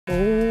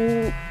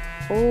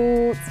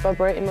it's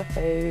vibrating my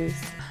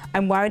face.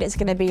 I'm worried it's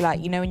going to be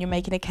like, you know, when you're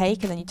making a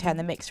cake and then you turn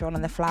the mixer on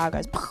and the flour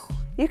goes.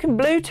 You can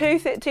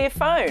Bluetooth it to your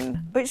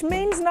phone, which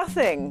means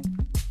nothing.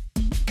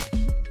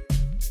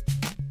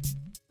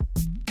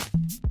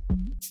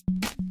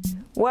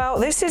 Well,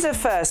 this is a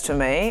first for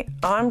me.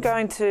 I'm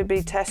going to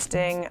be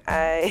testing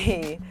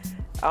a...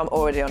 I'm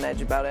already on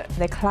edge about it.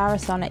 The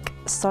Clarisonic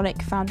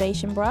Sonic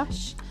foundation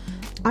brush.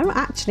 I'm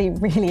actually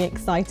really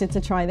excited to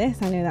try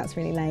this. I know that's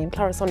really lame.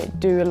 Clarisonic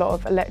do a lot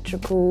of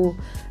electrical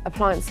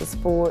appliances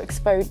for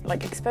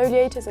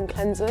exfoliators and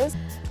cleansers.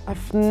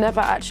 I've never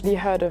actually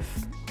heard of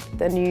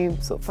their new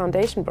sort of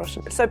foundation brush.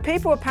 So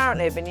people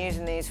apparently have been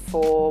using these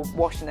for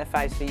washing their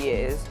face for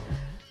years.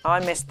 I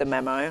missed the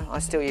memo. I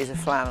still use a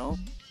flannel.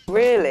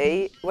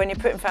 Really, when you're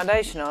putting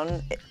foundation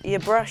on,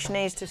 your brush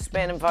needs to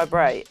spin and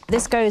vibrate.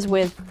 This goes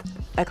with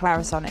a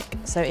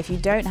Clarisonic. So if you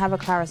don't have a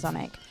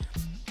Clarisonic,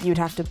 you'd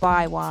have to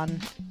buy one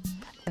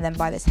and then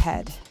buy this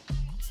head.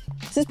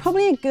 So it's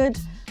probably a good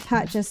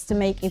purchase to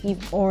make if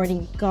you've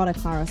already got a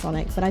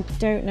Clarisonic, but I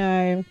don't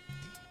know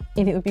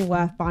if it would be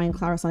worth buying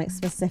Clarisonic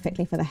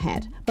specifically for the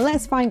head. But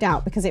let's find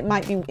out, because it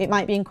might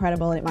be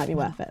incredible and it might be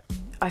worth it.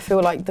 I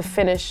feel like the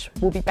finish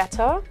will be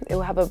better. It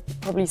will have a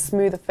probably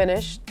smoother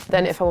finish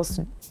than if I was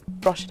to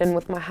brush it in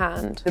with my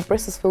hand. The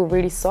bristles feel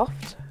really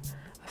soft.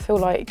 I feel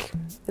like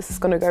this is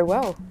going to go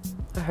well,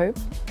 I hope.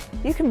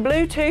 You can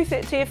Bluetooth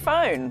it to your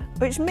phone,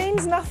 which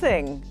means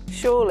nothing.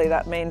 Surely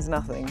that means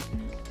nothing.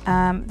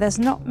 There's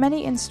not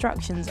many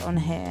instructions on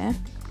here.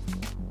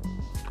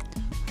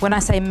 When I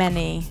say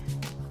many,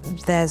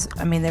 there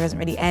isn't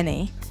really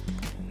any.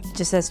 It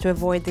just says to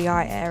avoid the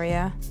eye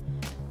area.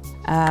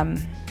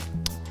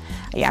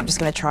 Yeah, I'm just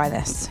gonna try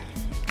this.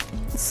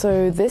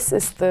 So this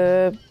is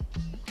the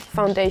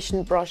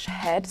foundation brush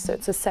head. So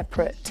it's a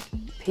separate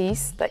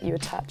piece that you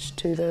attach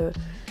to the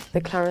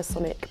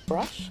Clarisonic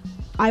brush.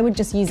 I would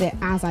just use it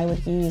as I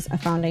would use a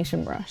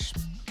foundation brush.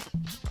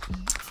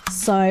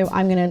 So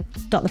I'm gonna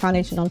dot the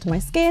foundation onto my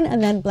skin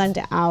and then blend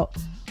it out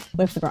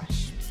with the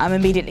brush. I'm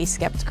immediately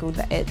skeptical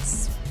that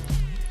it's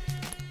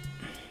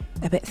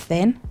a bit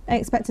thin. I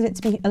expected it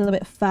to be a little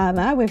bit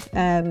firmer with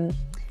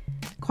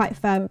quite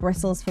firm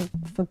bristles for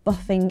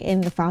buffing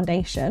in the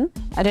foundation.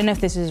 I don't know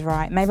if this is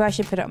right. Maybe I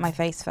should put it on my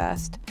face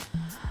first.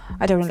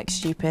 I don't want to look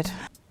stupid.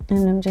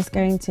 And I'm just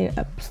going to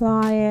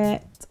apply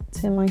it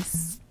to my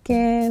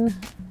skin.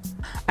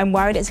 I'm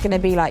worried it's going to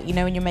be like, you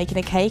know, when you're making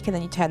a cake and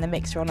then you turn the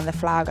mixer on and the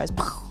flour goes.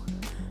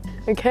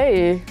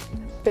 Okay,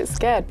 a bit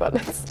scared, but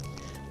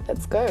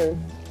let's go.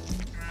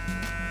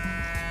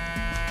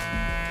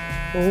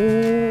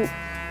 Oh,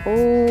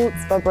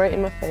 it's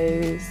vibrating my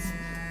face.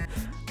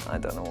 I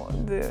don't know what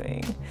I'm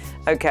doing.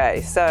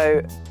 Okay,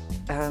 so,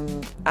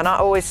 and I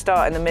always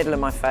start in the middle of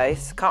my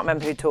face. Can't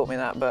remember who taught me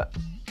that, but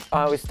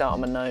I always start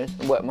on my nose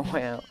and work my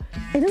way out.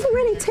 It doesn't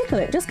really tickle,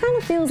 it just kind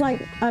of feels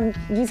like I'm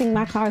using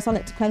my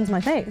Clarisonic to cleanse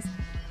my face.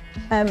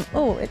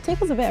 Oh, it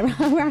tickles a bit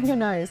around your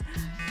nose.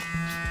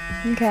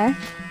 Okay.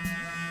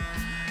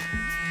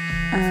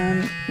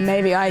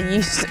 Maybe I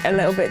used a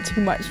little bit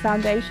too much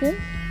foundation.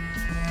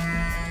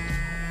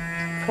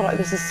 I feel like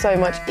this is so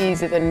much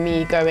easier than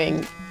me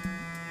going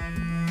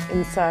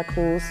in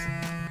circles.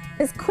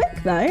 It's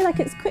quick though, like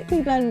it's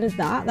quickly blended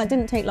that. That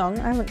didn't take long.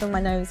 I haven't done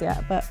my nose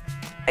yet, but...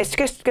 It's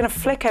just gonna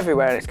flick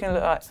everywhere and it's gonna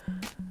look like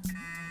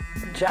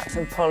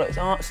Jackson Pollock's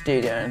art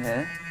studio in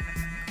here.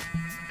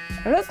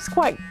 It looks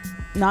quite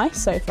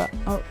nice so far.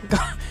 Oh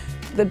God,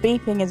 the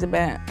beeping is a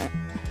bit...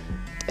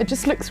 It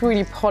just looks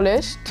really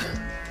polished.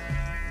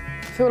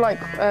 I feel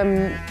like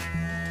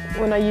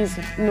when I use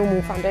a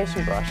normal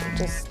foundation brush,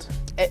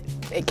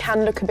 it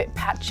can look a bit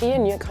patchy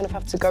and you kind of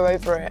have to go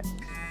over it.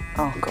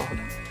 Oh God.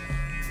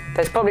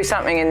 There's probably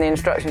something in the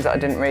instructions that I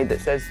didn't read that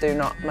says do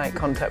not make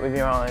contact with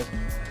your eyes.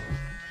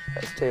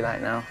 But it's too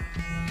late now.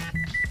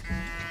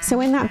 So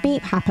when that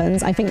beep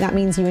happens, I think that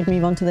means you would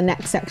move on to the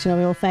next section of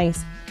your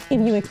face if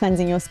you were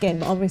cleansing your skin,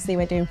 but obviously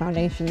we're doing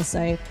foundations,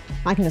 so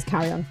I can just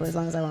carry on for as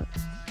long as I want.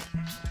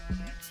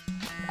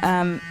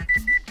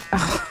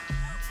 Oh.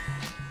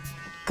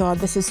 God,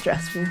 this is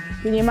stressful.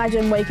 Can you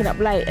imagine waking up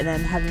late and then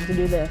having to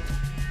do this?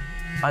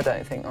 I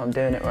don't think I'm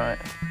doing it right.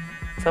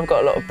 So I've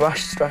got a lot of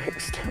brush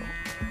strokes still.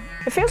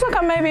 It feels like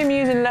I'm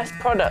using less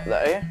product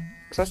though,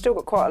 because I've still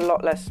got quite a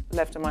lot less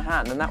left in my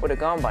hand, and that would have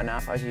gone by now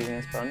if I was using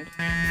a sponge.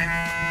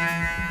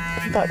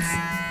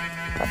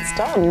 That's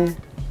done.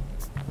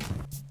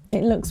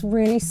 It looks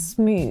really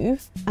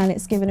smooth and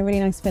it's given a really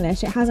nice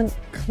finish. It hasn't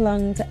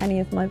clung to any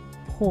of my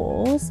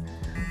pores.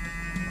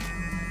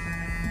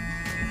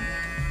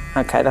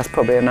 Okay, that's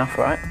probably enough,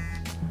 right?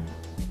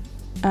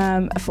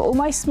 For all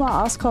my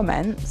smart-ass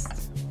comments,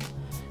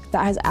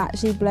 that has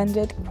actually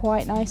blended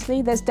quite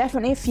nicely. There's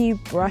definitely a few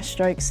brush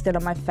strokes still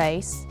on my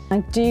face. I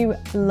do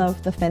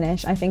love the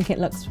finish. I think it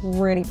looks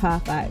really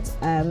perfect.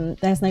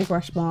 There's no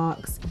brush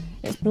marks.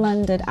 It's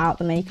blended out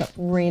the makeup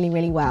really,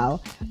 really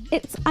well.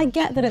 I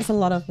get that it's a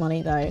lot of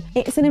money though.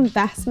 It's an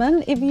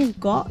investment. If you've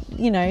got,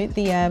 you know,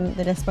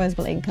 the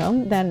disposable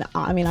income, then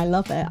I mean, I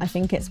love it. I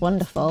think it's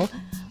wonderful.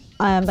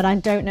 But I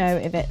don't know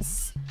if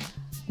it's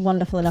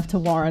wonderful enough to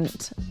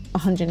warrant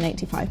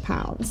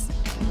 £185.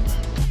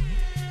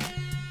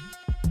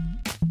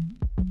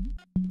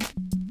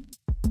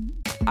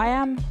 I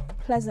am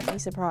pleasantly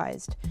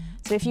surprised.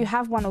 So if you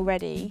have one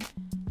already,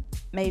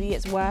 maybe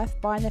it's worth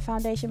buying the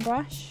foundation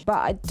brush, but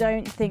I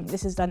don't think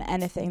this has done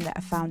anything that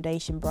a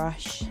foundation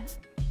brush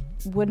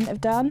wouldn't have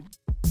done.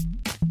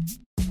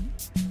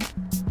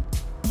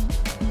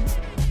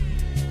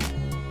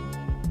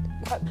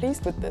 Quite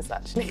pleased with this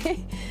actually.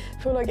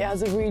 I feel like it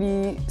has a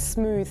really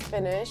smooth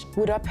finish.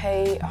 Would I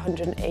pay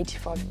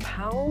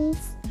 £185?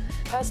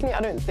 Personally, I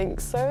don't think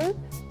so.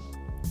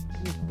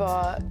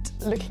 But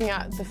looking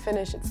at the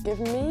finish it's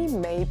given me,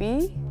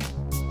 maybe.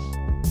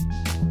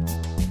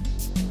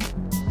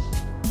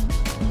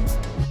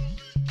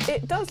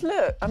 It does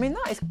look, I mean,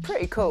 that is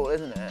pretty cool,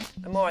 isn't it?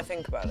 The more I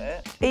think about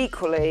it.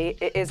 Equally,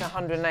 it is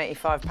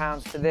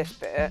 £185 for this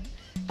bit,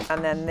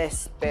 and then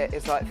this bit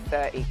is like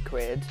 30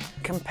 quid.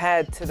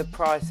 Compared to the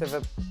price of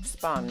a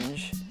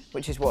sponge,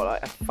 which is what,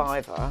 like a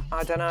 £5,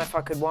 I don't know if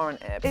I could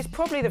warrant it. It's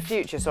probably the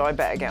future, so I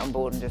better get on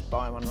board and just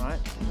buy one, right?